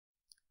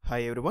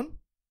Hi everyone.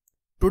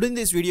 Today in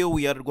this video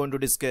we are going to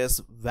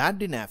discuss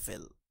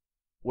Vardenafil.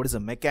 What is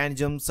the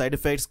mechanism, side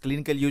effects,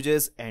 clinical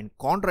uses and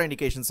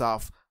contraindications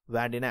of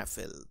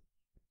Vardenafil.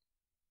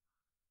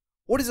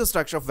 What is the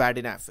structure of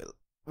Vardenafil?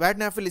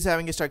 Vardenafil is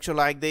having a structure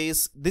like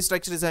this. This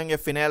structure is having a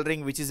phenyl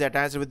ring which is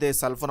attached with a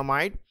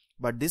sulfonamide,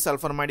 but this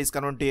sulfonamide is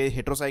converted to a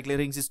heterocyclic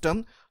ring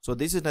system. So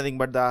this is nothing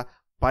but the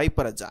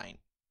piperazine.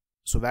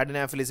 So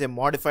Vardenafil is a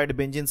modified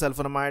benzene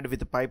sulfonamide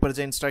with a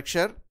piperazine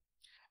structure.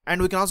 And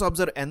we can also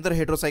observe another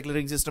heterocyclic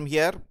ring system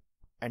here,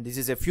 and this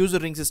is a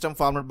fused ring system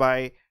formed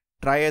by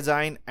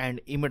triazine and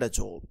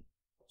imidazole.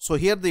 So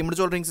here the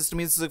imidazole ring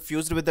system is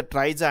fused with the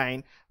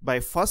triazine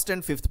by first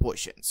and fifth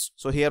positions.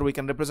 So here we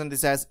can represent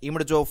this as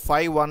imidazole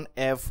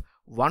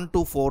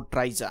 5,1,F,1,2,4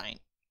 triazine.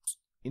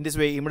 In this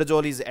way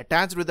imidazole is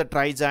attached with the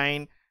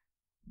triazine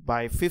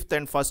by fifth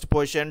and first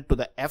position to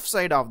the F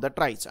side of the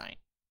triazine.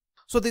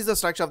 So this is the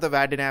structure of the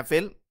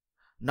Vardenafil.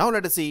 Now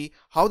let us see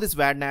how this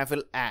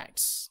Vardenafil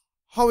acts.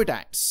 How it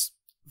acts.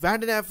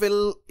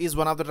 Vardenafil is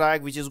one of the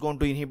drugs which is going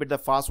to inhibit the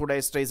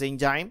phosphodiesterase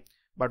enzyme,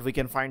 but we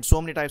can find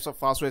so many types of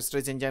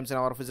phosphodiesterase enzymes in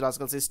our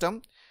physiological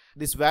system.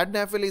 This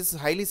Vardenafil is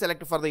highly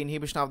selective for the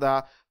inhibition of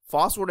the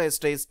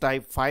phosphodiesterase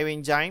type 5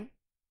 enzyme,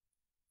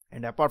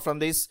 and apart from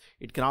this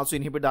it can also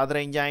inhibit the other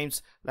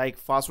enzymes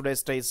like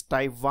phosphodiesterase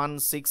type 1,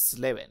 6,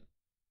 11.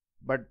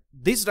 But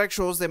this drug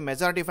shows the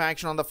majority of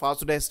action on the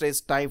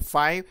phosphodiesterase type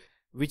 5,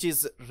 which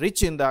is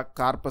rich in the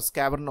corpus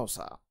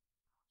cavernosa.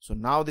 So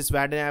now this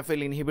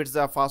Vardenafil inhibits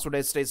the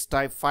phosphodiesterase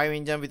type 5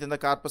 enzyme within the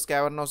corpus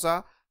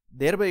cavernosa,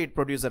 thereby it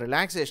produces a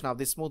relaxation of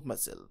the smooth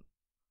muscle.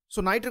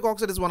 So nitric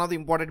oxide is one of the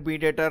important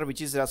mediator which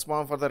is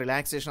responsible for the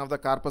relaxation of the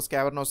corpus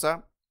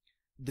cavernosa.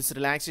 This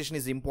relaxation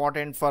is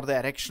important for the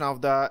erection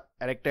of the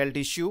erectile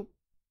tissue.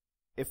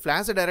 A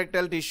flaccid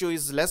erectile tissue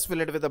is less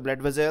filled with the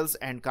blood vessels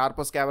and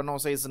corpus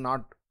cavernosa is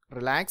not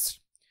relaxed.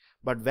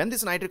 But when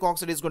this nitric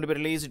oxide is going to be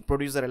released, it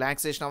produces a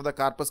relaxation of the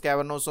corpus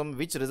cavernosum,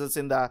 which results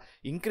in the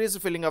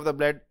increased filling of the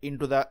blood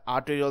into the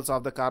arterioles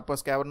of the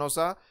corpus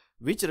cavernosa,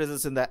 which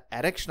results in the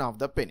erection of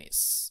the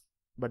penis.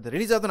 But the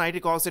release of the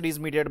nitric oxide is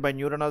mediated by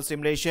neuronal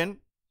stimulation.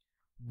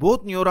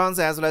 Both neurons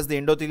as well as the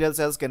endothelial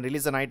cells can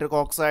release the nitric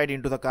oxide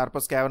into the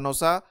corpus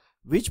cavernosa,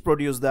 which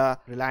produce the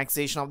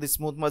relaxation of the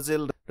smooth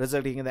muscle,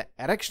 resulting in the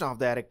erection of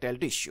the erectile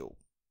tissue.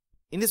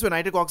 In this way,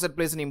 nitric oxide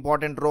plays an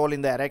important role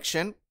in the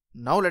erection.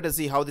 Now let us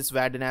see how this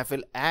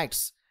Vardenafil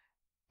acts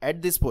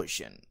at this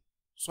position.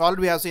 So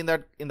already we have seen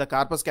that in the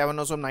corpus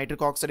cavernosum nitric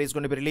oxide is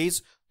going to be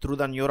released through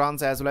the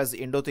neurons as well as the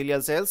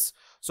endothelial cells.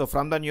 So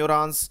from the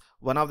neurons,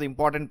 one of the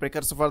important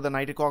precursor for the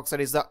nitric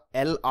oxide is the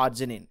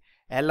L-arginine.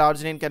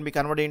 L-arginine can be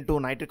converted into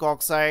nitric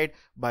oxide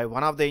by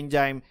one of the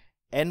enzyme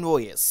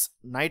NOS,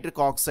 nitric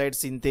oxide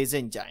synthase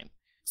enzyme.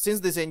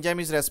 Since this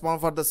enzyme is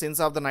responsible for the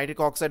synthesis of the nitric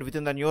oxide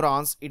within the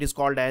neurons, it is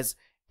called as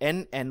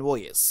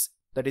NNOS.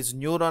 That is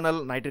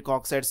neuronal nitric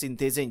oxide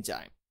synthase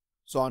enzyme.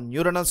 So on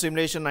neuronal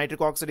stimulation,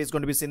 nitric oxide is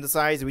going to be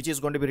synthesized, which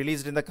is going to be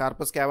released in the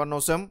corpus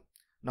cavernosum.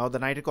 Now the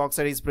nitric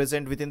oxide is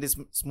present within this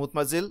smooth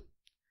muscle.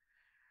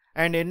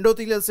 And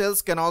endothelial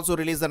cells can also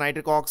release the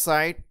nitric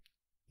oxide.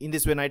 In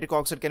this way, nitric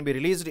oxide can be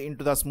released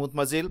into the smooth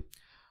muscle.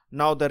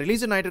 Now the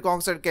released nitric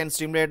oxide can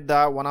stimulate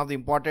the one of the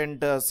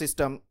important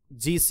system,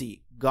 GC,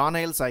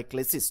 guanylyl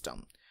cyclase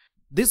system.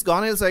 This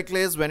guanylyl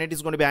cyclase, when it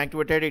is going to be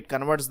activated, it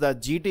converts the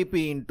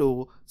GTP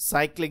into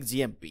cyclic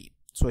GMP.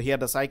 So here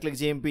the cyclic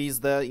GMP is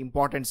the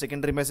important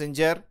secondary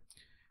messenger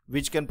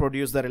which can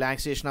produce the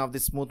relaxation of the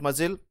smooth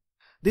muscle.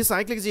 This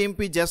cyclic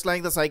GMP, just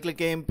like the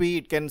cyclic AMP,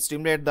 it can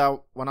stimulate the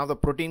one of the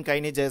protein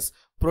kinases,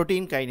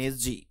 protein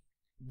kinase G.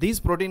 These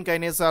protein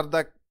kinases are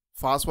the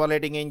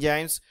phosphorylating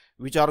enzymes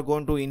which are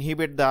going to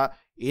inhibit the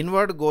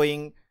inward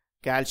going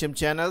calcium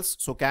channels.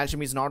 So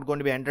calcium is not going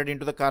to be entered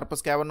into the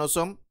corpus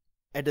cavernosum.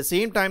 At the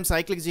same time,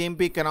 cyclic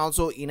GMP can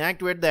also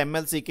inactivate the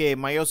MLCK,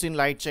 myosin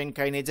light chain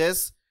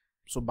kinases.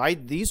 So by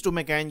these two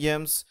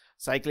mechanisms,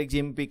 cyclic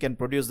GMP can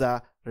produce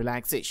the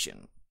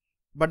relaxation.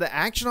 But the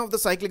action of the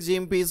cyclic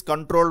GMP is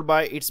controlled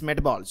by its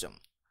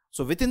metabolism.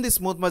 So within the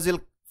smooth muscle,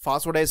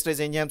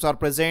 phosphodiesterase enzymes are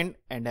present,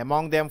 and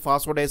among them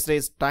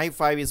phosphodiesterase type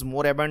 5 is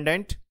more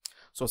abundant.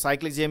 So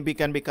cyclic GMP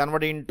can be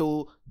converted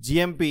into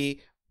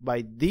GMP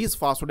by these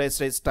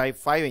phosphodiesterase type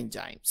 5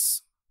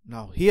 enzymes.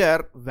 Now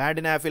here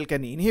Vardenafil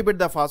can inhibit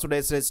the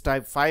phosphodiesterase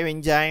type 5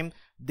 enzyme,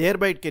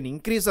 thereby it can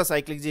increase the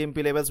cyclic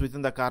GMP levels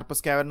within the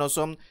corpus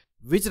cavernosum,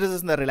 which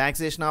results in the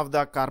relaxation of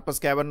the corpus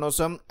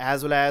cavernosum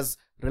as well as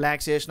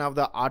relaxation of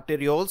the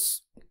arterioles,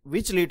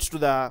 which leads to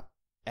the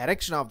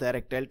erection of the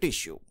erectile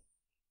tissue.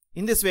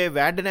 In this way,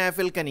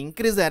 Vardenafil can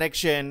increase the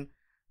erection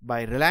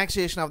by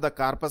relaxation of the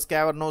corpus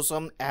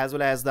cavernosum as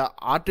well as the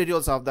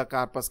arterioles of the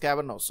corpus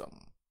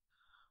cavernosum.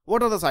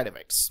 What are the side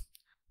effects?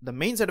 The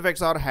main side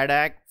effects are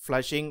headache,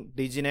 flushing,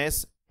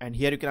 dizziness, and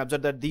here you can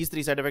observe that these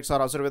three side effects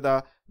are associated with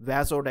the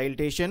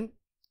vasodilatation.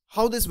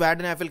 How this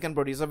Vardenafil can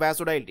produce a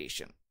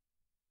vasodilatation?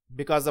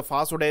 Because the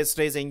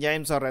phosphodiesterase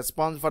enzymes are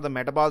responsible for the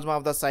metabolism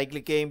of the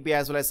cyclic AMP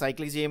as well as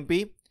cyclic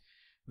GMP.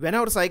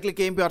 Whenever cyclic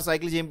AMP or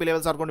cyclic GMP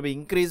levels are going to be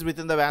increased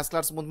within the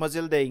vascular smooth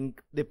muscle, they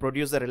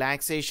produce the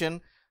relaxation,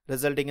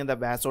 resulting in the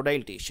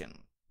vasodilatation.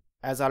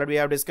 As already we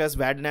have discussed,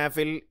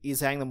 Vardenafil is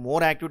having the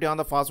more activity on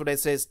the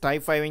phosphodiesterase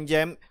type 5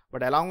 enzyme,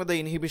 but along with the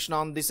inhibition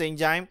on this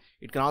enzyme,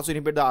 it can also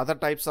inhibit the other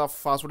types of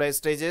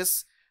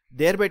phosphodiesterases,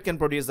 thereby it can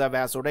produce the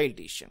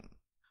vasodilatation.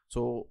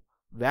 So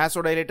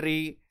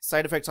vasodilatory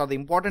side effects are the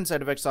important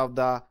side effects of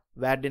the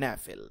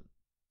Vardenafil.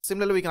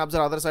 Similarly, we can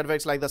observe other side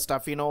effects like the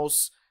stuffy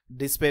nose,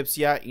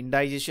 dyspepsia,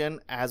 indigestion,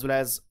 as well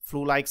as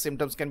flu-like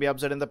symptoms can be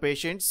observed in the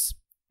patients.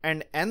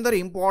 And another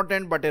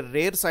important but a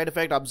rare side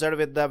effect observed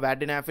with the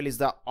Vardenafil is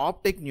the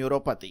optic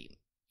neuropathy.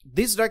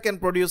 This drug can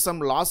produce some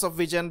loss of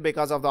vision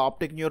because of the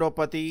optic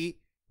neuropathy,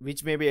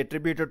 which may be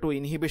attributed to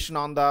inhibition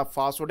on the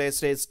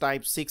phosphodiesterase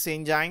type 6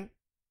 enzyme.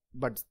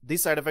 But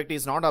this side effect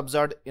is not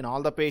observed in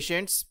all the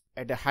patients.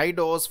 At a high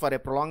dose for a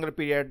prolonged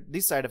period,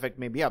 this side effect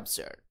may be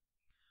observed.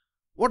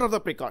 What are the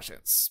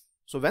precautions?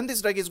 So when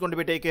this drug is going to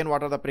be taken,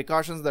 what are the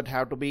precautions that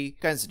have to be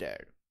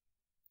considered?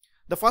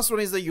 The first one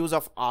is the use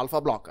of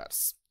alpha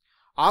blockers.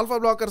 Alpha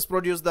blockers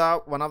produce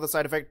one of the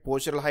side effect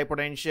postural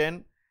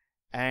hypotension,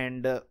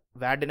 and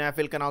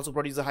Vardenafil can also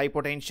produce a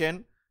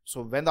hypotension.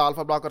 So when the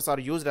alpha blockers are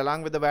used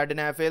along with the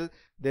Vardenafil,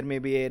 there may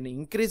be an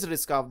increased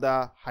risk of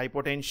the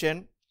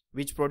hypotension,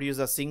 which produces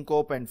a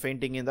syncope and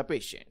fainting in the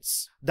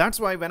patients. That's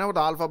why whenever the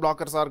alpha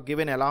blockers are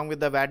given along with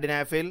the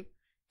Vardenafil,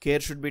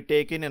 care should be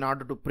taken in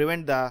order to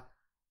prevent the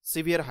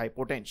severe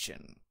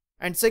hypotension.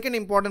 And second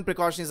important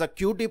precaution is the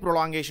QT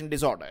prolongation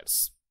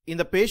disorders. In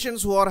the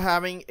patients who are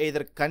having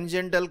either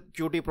congenital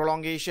QT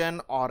prolongation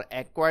or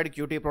acquired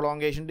QT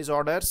prolongation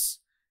disorders,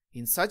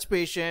 in such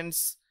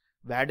patients,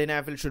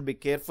 Vardenafil should be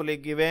carefully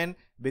given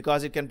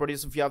because it can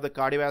produce a few of the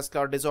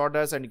cardiovascular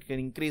disorders and it can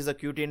increase the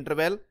QT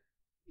interval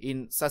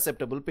in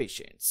susceptible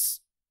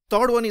patients.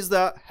 Third one is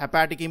the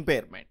hepatic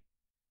impairment.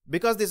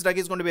 Because this drug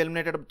is going to be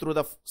eliminated through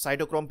the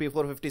cytochrome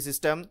P450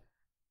 system,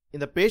 in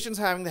the patients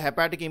having the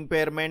hepatic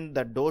impairment,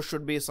 the dose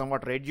should be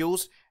somewhat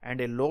reduced and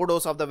a low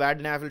dose of the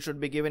Vardenafil should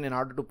be given in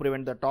order to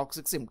prevent the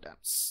toxic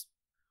symptoms.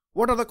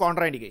 What are the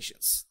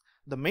contraindications?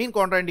 The main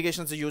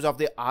contraindications is the use of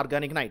the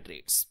organic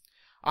nitrates.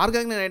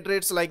 Organic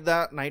nitrates like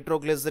the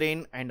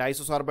nitroglycerin and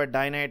isosorbate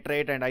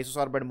dinitrate and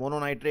isosorbate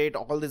mononitrate,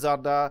 all these are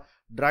the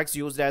drugs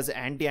used as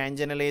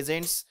anti-anginal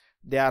agents.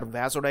 They are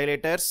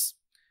vasodilators.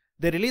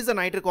 They release the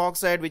nitric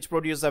oxide which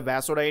produces a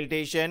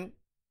vasodilatation.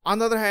 On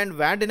the other hand,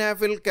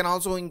 Vardenafil can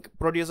also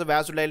produce a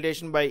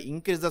vasodilatation by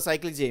increase the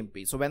cyclic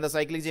GMP. So when the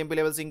cyclic GMP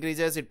levels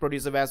increases, it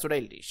produces a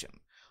vasodilatation.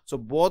 So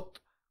both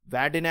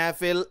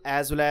Vardenafil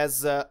as well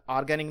as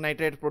organic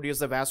nitrate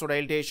produce a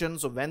vasodilatation.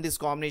 So when this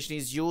combination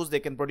is used,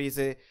 they can produce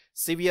a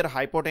severe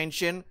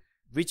hypotension,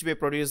 which may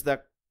produce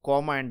the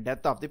coma and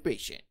death of the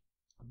patient.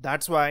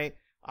 That's why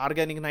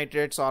organic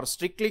nitrates are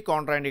strictly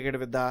contraindicated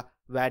with the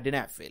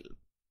Vardenafil.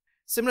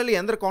 Similarly,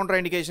 another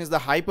contraindication is the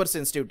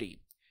hypersensitivity.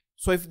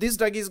 So if this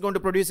drug is going to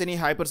produce any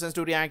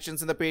hypersensitive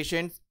reactions in the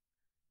patient,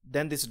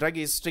 then this drug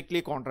is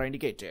strictly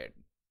contraindicated.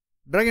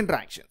 Drug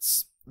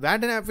interactions.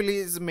 Vardenafil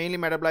is mainly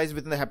metabolized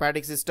within the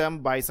hepatic system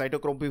by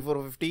cytochrome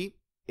P450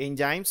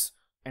 enzymes,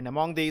 and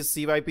among these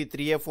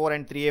CYP3A4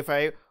 and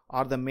 3A5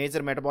 are the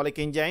major metabolic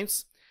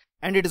enzymes,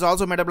 and it is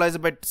also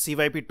metabolized by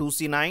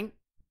CYP2C9.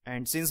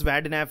 And since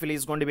Vardenafil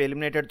is going to be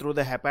eliminated through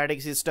the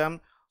hepatic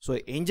system, so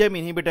enzyme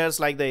inhibitors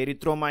like the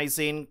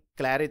erythromycin,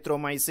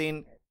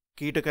 clarithromycin,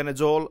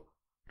 ketoconazole,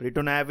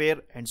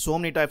 ritonavir and so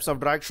many types of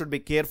drugs should be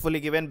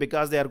carefully given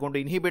because they are going to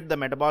inhibit the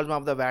metabolism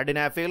of the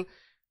Vardenafil,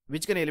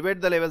 which can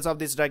elevate the levels of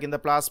this drug in the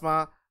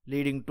plasma,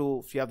 leading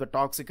to few of the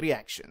toxic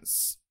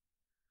reactions.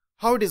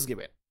 How it is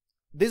given?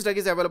 This drug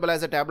is available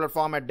as a tablet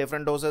form at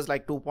different doses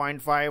like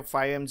 2.5, 5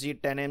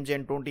 mg, 10 mg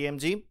and 20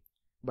 mg.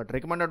 But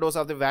recommended dose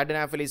of the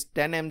Vardenafil is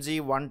 10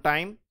 mg one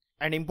time.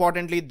 And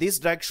importantly, this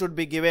drug should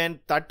be given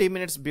 30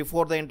 minutes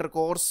before the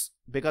intercourse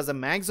because the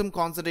maximum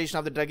concentration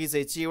of the drug is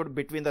achieved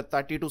between the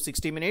 30 to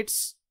 60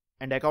 minutes.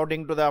 And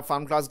according to the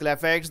pharmacological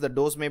effects, the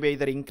dose may be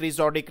either increased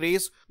or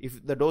decreased.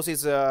 If the dose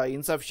is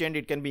insufficient,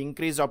 it can be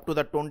increased up to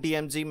the 20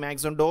 mg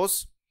maximum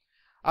dose.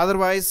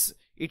 Otherwise,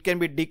 it can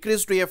be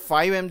decreased to a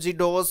 5 mg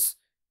dose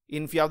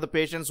in few of the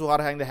patients who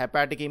are having the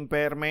hepatic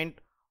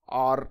impairment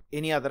or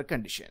any other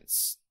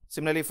conditions.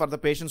 Similarly, for the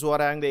patients who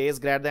are having the age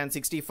greater than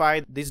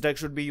 65, this drug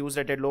should be used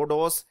at a low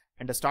dose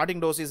and the starting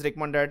dose is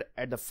recommended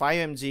at the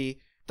 5 mg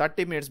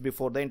 30 minutes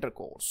before the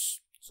intercourse.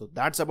 So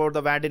that's about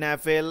the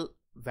Vardenafil.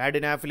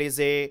 Vardenafil is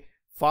a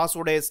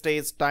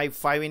phosphodiesterase type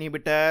 5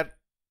 inhibitor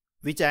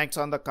which acts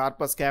on the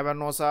corpus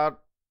cavernosa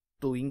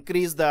to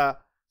increase the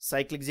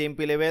cyclic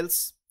GMP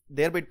levels.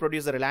 Thereby it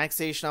produces a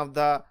relaxation of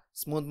the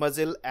smooth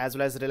muscle as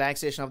well as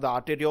relaxation of the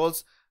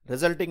arterioles,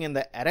 resulting in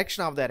the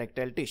erection of the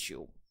erectile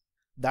tissue.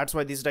 That's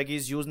why this drug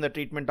is used in the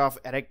treatment of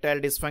erectile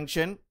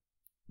dysfunction.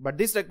 But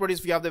this drug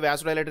produces few of the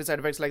vasodilatory side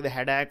effects like the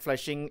headache,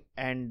 flushing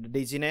and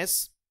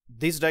dizziness.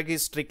 This drug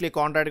is strictly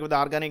contraindicated with the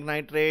organic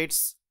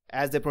nitrates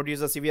as they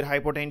produce a severe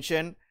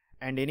hypotension,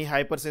 and any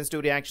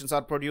hypersensitive reactions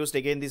are produced.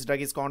 Again, this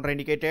drug is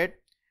contraindicated.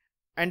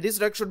 And this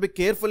drug should be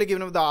carefully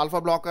given with the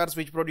alpha blockers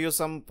which produce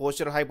some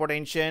postural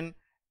hypotension,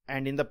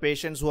 and in the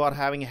patients who are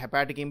having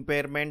hepatic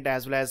impairment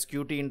as well as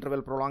QT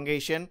interval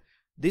prolongation,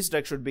 this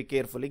drug should be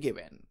carefully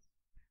given.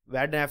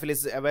 Vardenafil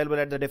is available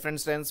at the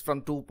different strengths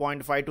from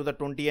 2.5 to the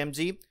 20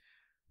 mg.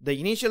 The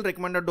initial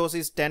recommended dose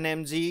is 10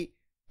 mg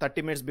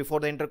 30 minutes before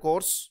the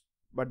intercourse,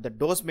 but the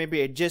dose may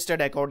be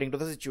adjusted according to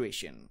the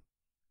situation.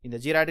 In the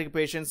geriatric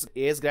patients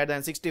age greater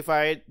than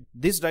 65,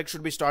 this drug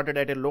should be started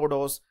at a low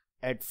dose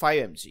at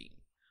 5 mg.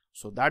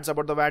 So that's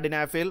about the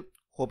Vardenafil.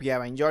 Hope you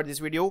have enjoyed this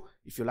video.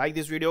 If you like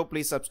this video,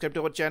 please subscribe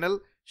to our channel,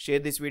 share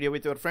this video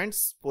with your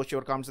friends, post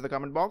your comments in the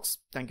comment box.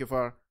 Thank you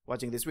for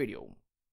watching this video.